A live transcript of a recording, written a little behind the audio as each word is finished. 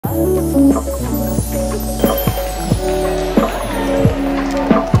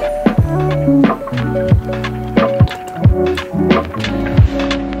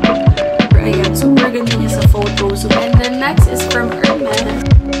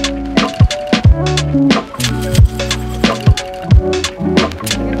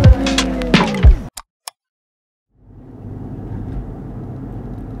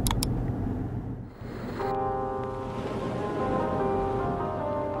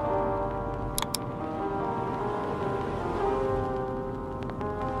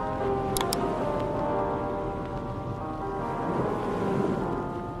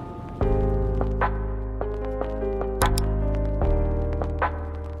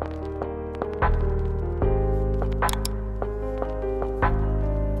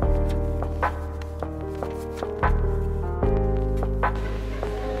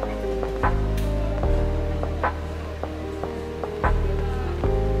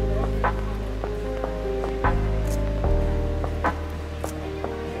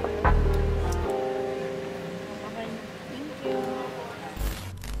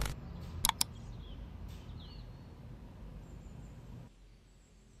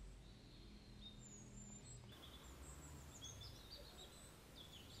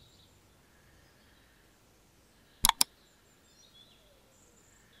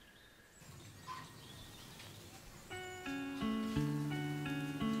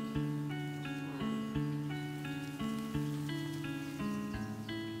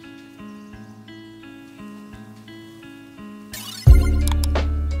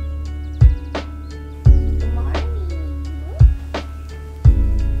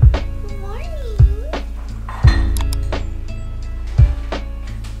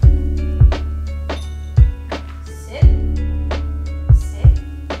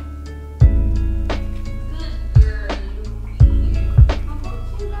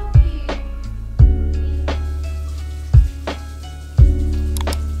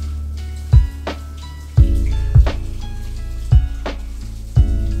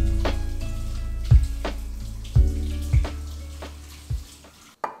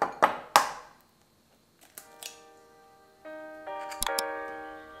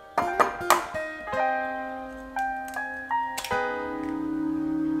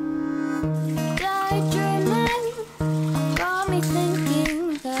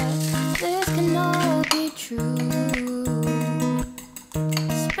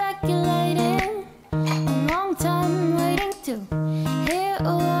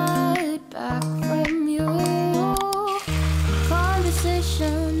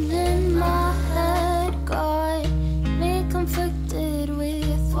sound in my head got me conflicted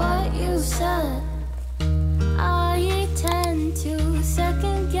with what you said. I tend to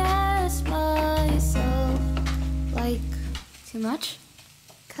second guess myself, like, too much?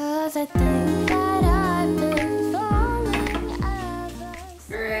 'Cause I think that I've been falling ever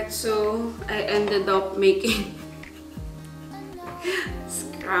since. Alright, so I ended up making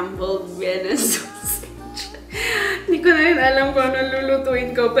scrambled Vienna sausage. Hindi ko na rin alam kung ano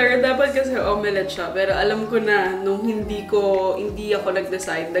lulutuin ko, pero dapat kasi omelette siya. Pero alam ko na, nung hindi ako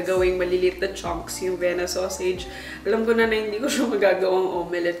nag-decide na gawing maliliit na chunks yung Vienna sausage, alam ko na hindi ko siya magagawang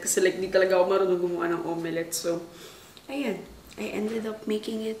omelette kasi like, di talaga ako marunong gumawa ng omelette. So, ayan. I ended up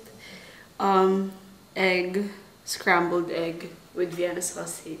making it scrambled egg with Vienna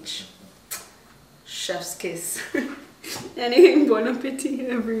sausage. Chef's kiss. Anyway, bon appetit,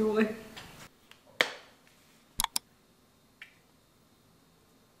 everyone.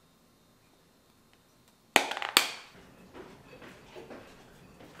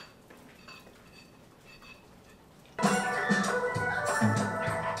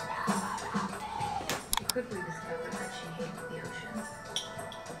 Quickly discovered that she hated the ocean.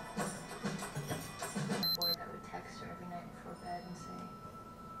 A boy that would text her every night before bed and say,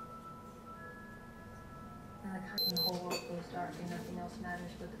 and the whole world goes dark and nothing else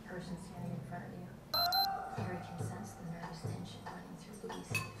matters but the person standing in front of you. Harry can sense the nervous tension running through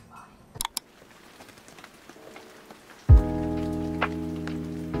Louise's body.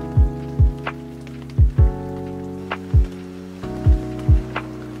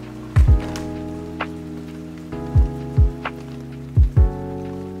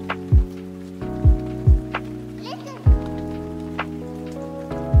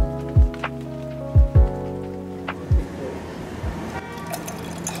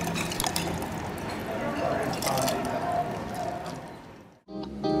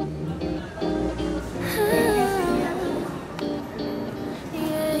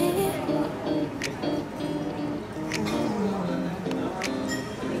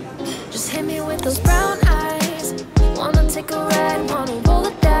 Those brown eyes, wanna take a ride, wanna roll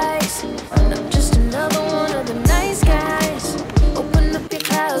the dice. I'm just another one of the nice guys. Open up your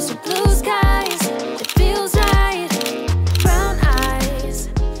clouds with blue skies. It feels right. Brown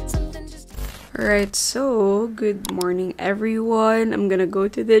eyes. Something just. Alright, so good morning everyone. I'm gonna go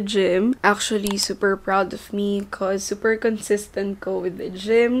to the gym. Actually, super proud of me cause super consistent ko with the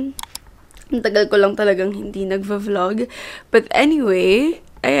gym. Ang tagal ko lang talagang hindi nagva-vlog. But anyway,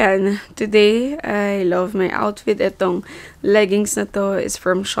 ayan, today, I love my outfit. Itong leggings na to is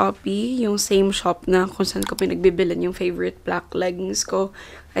from Shopee. Yung same shop na kung saan ko pinagbibilan yung favorite black leggings ko.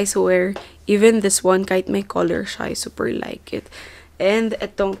 I swear, even this one, kahit may color siya, I super like it. And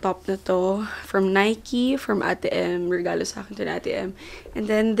itong top na to, from Nike, from Ate M. Regalo sa akin to na Ate M. And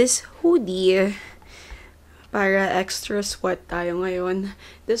then this hoodie, para extra sweat tayo ngayon.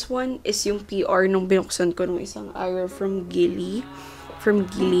 This one is yung PR nung binuksan ko nung isang araw from Gilly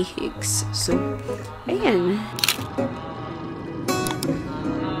Hicks. So, ayan.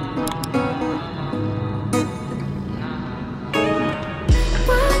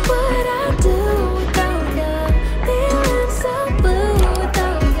 What would I do without you? Feeling so blue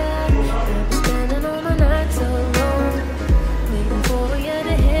without you. I've been spending all my nights alone, waiting for you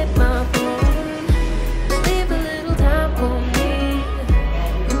to hit my phone. Leave a little time for me.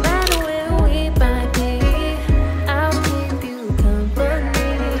 No matter where we might be, I'll keep you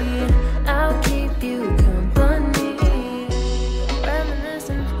company. I'll keep you company.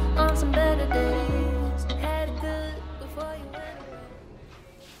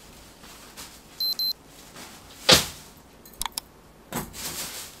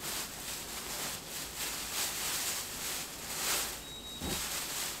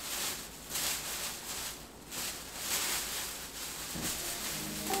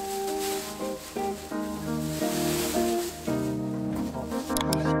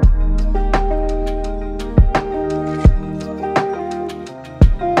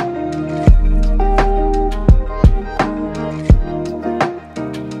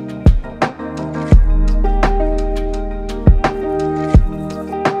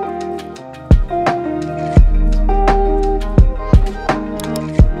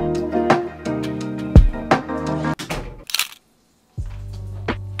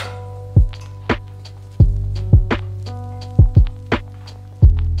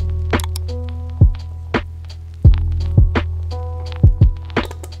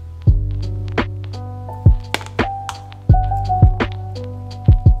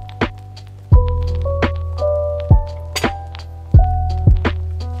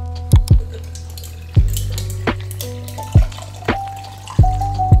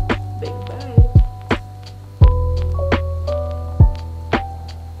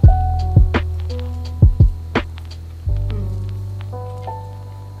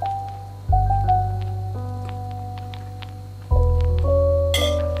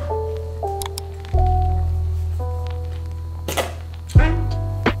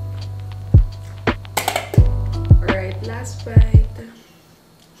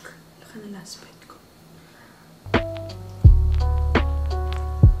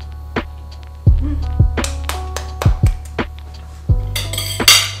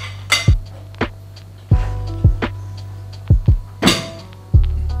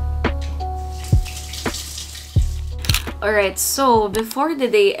 Alright, so before the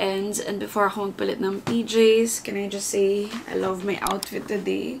day ends and before ako magpalit ng PJs, can I just say I love my outfit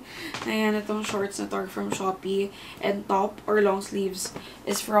today. Ayan, itong shorts na to from Shopee and top or long sleeves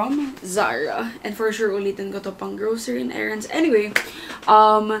is from Zara. And for sure, ulitin ko to pang grocery and errands. Anyway,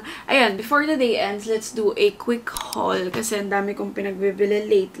 ayan, before the day ends, let's do a quick haul kasi ang dami kong pinagbibili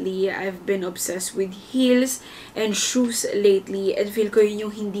lately. I've been obsessed with heels and shoes lately and feel ko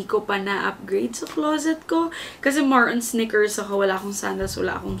yun yung hindi ko pa na-upgrade sa closet ko kasi more on sneakers ako, wala akong sandals,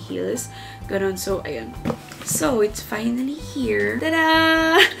 wala akong heels. Ganon, so, ayan. So, it's finally here.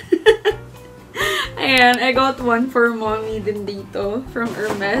 Tada! Ayan, I got one for mommy din dito from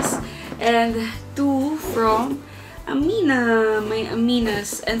Hermes and two from Amina, my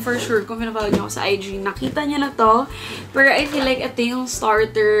Aminas. And for sure, kung pinapalo niyo ako sa IG, nakita niya na to. Pero I feel like ito yung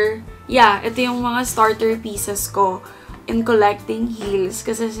starter, ito yung mga starter pieces ko in collecting heels.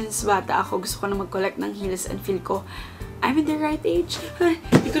 Kasi since bata ako, gusto ko na mag-collect ng heels and feel ko, I'm in the right age.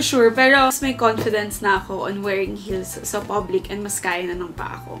 Hindi ko sure, pero mas may confidence na ako on wearing heels sa public and mas kaya na ng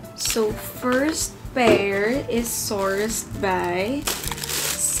pa ako. So, first pair is sourced by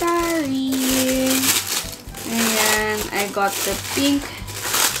Sari. Ayan, I got the pink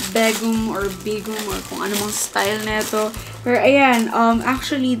begum or bigum or kung ano mang style na ito. Pero ayan,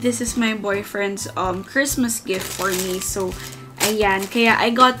 actually, this is my boyfriend's Christmas gift for me. So, ayan, kaya I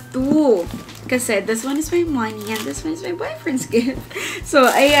got two. Kasi this one is my money and this one is my boyfriend's gift. So,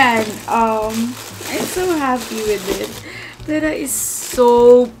 ayan, I'm so happy with it. That is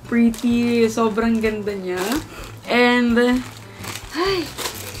so pretty. Sobrang ganda niya. And, ay,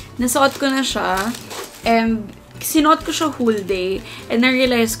 nasuot ko na siya. And, sinuot ko siya whole day. And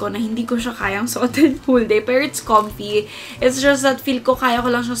na-realize ko na hindi ko siya kayang suotin whole day. Pero it's comfy. It's just that feel ko kaya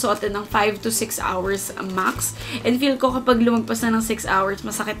ko lang siya suotin ng 5 to 6 hours max. And feel ko kapag lumagpas na ng 6 hours,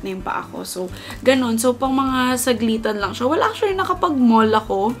 masakit na yung paa ko. So, ganun. So, pang mga saglitan lang siya. Wala actually nakapag-mall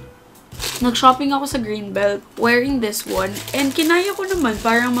ako. Nag-shopping ako sa Greenbelt wearing this one. And kinaya ko naman,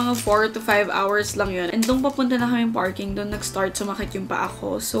 parang mga 4 to 5 hours lang yun. And doon papunta na kami parking, doon nag-start sumakit yung paa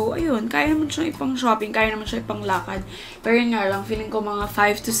ko. So, ayun, kaya naman siya ipang shopping, kaya naman siya ipang lakad. Pero yun nga lang, feeling ko mga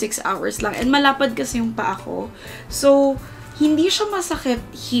 5 to 6 hours lang. And malapad kasi yung paa ko. So, hindi siya masakit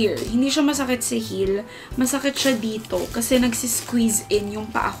here. Hindi siya masakit sa heel. Masakit siya dito. Kasi nagsisqueeze in yung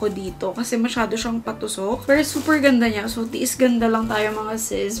paa ko dito. Kasi masyado siyang patusok. Pero super ganda niya. So, tiis ganda lang tayo mga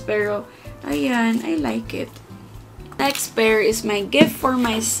sis. Pero, ayan, I like it. Next pair is my gift for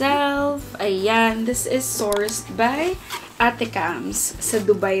myself. Ayan, this is sourced by Ate Cams. Sa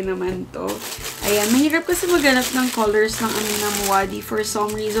Dubai naman to. Ayan, mahirap kasi maghanap ng colors ng Amina Muaddi for some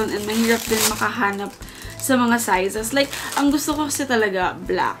reason. And mahirap din makahanap sa mga sizes. Like, ang gusto ko kasi talaga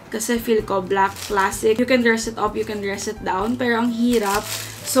black. Kasi feel ko black classic. You can dress it up, you can dress it down. Pero ang hirap.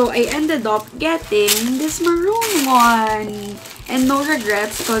 So, I ended up getting this maroon one. And no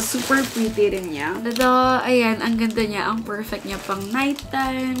regrets because super pretty rin niya. Tada, ayan, ang ganda niya. Ang perfect niya pang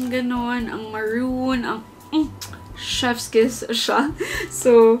nighttime. Ganon. Ang maroon. Ang chef's kiss siya.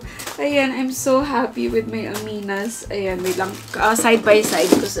 So, ayan, I'm so happy with my Aminas. Ayan, wait lang. Side by side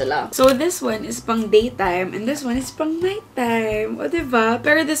ko sila. So, this one is pang daytime and this one is pang nighttime. O, diba?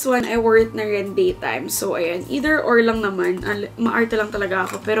 Pero this one, I wore it na rin daytime. So, ayan, either or lang naman. Maarte lang talaga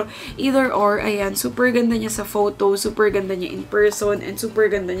ako. Pero, either or, ayan, super ganda niya sa photo, super ganda niya in person, and super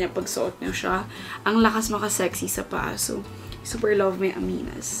ganda niya pag suot niyo siya. Ang lakas maka-sexy sa paa. So, super love my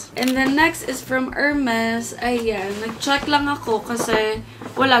Aminas. And then next is from Hermes. Ayan, nag-check lang ako kasi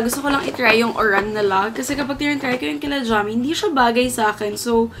wala, gusto ko lang i-try yung oran nila. Kasi kapag tinatry ko yung kila Jami, hindi siya bagay sa akin.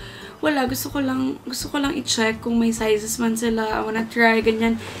 So, wala, gusto ko lang i-check kung may sizes man sila. I wanna try,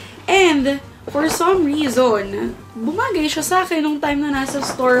 ganyan. And, for some reason, bumagay siya sa akin nung time na nasa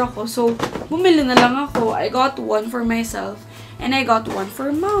store ako. So, bumili na lang ako. I got one for myself and I got one for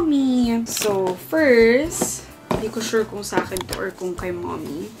mommy. So, first, hindi ko sure kung sa akin to or kung kay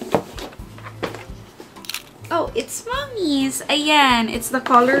mommy. Oh, it's mommy's! Ayan! It's the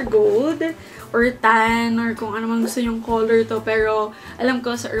color gold or tan or kung ano man gusto yung color to. Pero, alam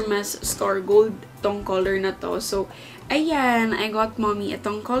ko sa Hermes store, gold tong color na to. So, ayan! I got mommy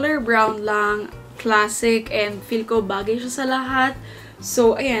itong color brown lang, classic, and feel ko bagay siya sa lahat.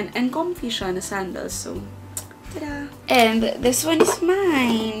 So, ayan. And comfy siya na sandals. So, tada! And, this one is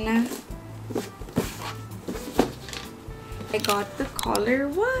mine! I got the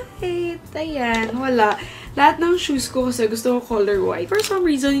color white. Ayan, wala. Lahat ng shoes ko kasi gusto ko color white. For some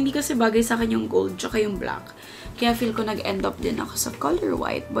reason, hindi kasi bagay sa akin yung gold tsaka yung black. Kaya feel ko nag-end up din ako sa color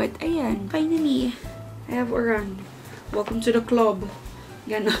white. But, ayan, finally, I have a run. Welcome to the club.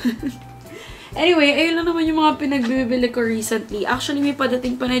 Ganon. Anyway, ayun lang naman yung mga pinagbibili ko recently. Actually, may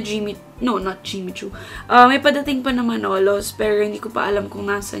padating pa na Jimmy... No, not Jimmy Choo. May padating pa na Manolos, pero hindi ko pa alam kung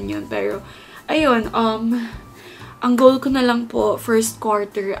nasan yun. Pero, ayun, ang goal ko na lang po, first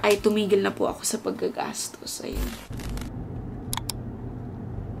quarter, ay tumigil na po ako sa paggagastos. Ayun.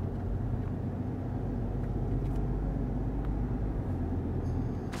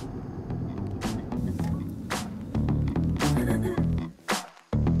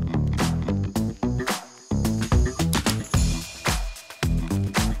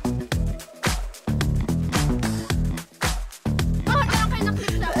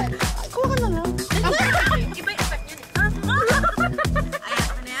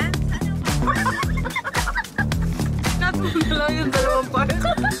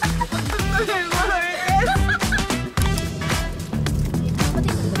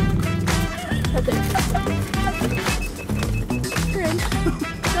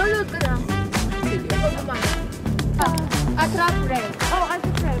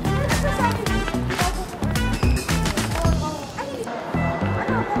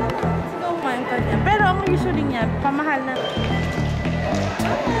 Pero ang usually niya, pamahal na.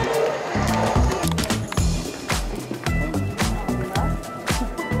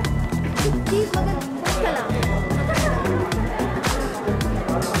 Please, maganda ka lang.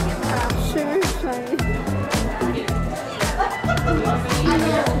 Sure, fine.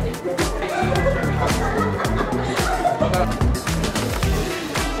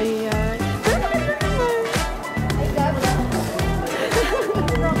 Ayan.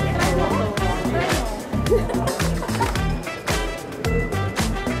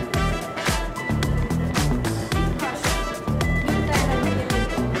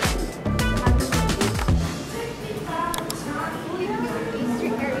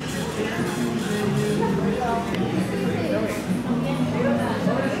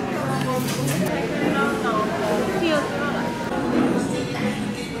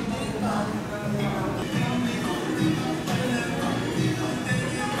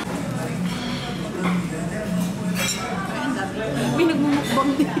 May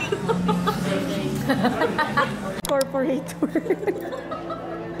nagmumukbang din. Corporator.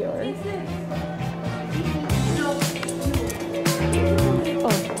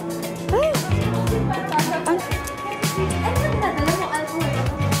 Oh. Ay! Ano na nadala mo alcohol?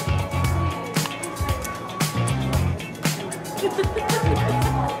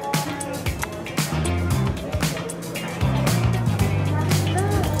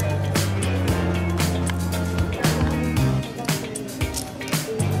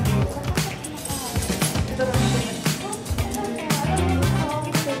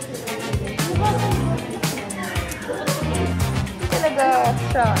 Talaga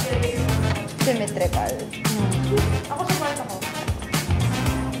siya. Symmetrical. Ako sa part ako.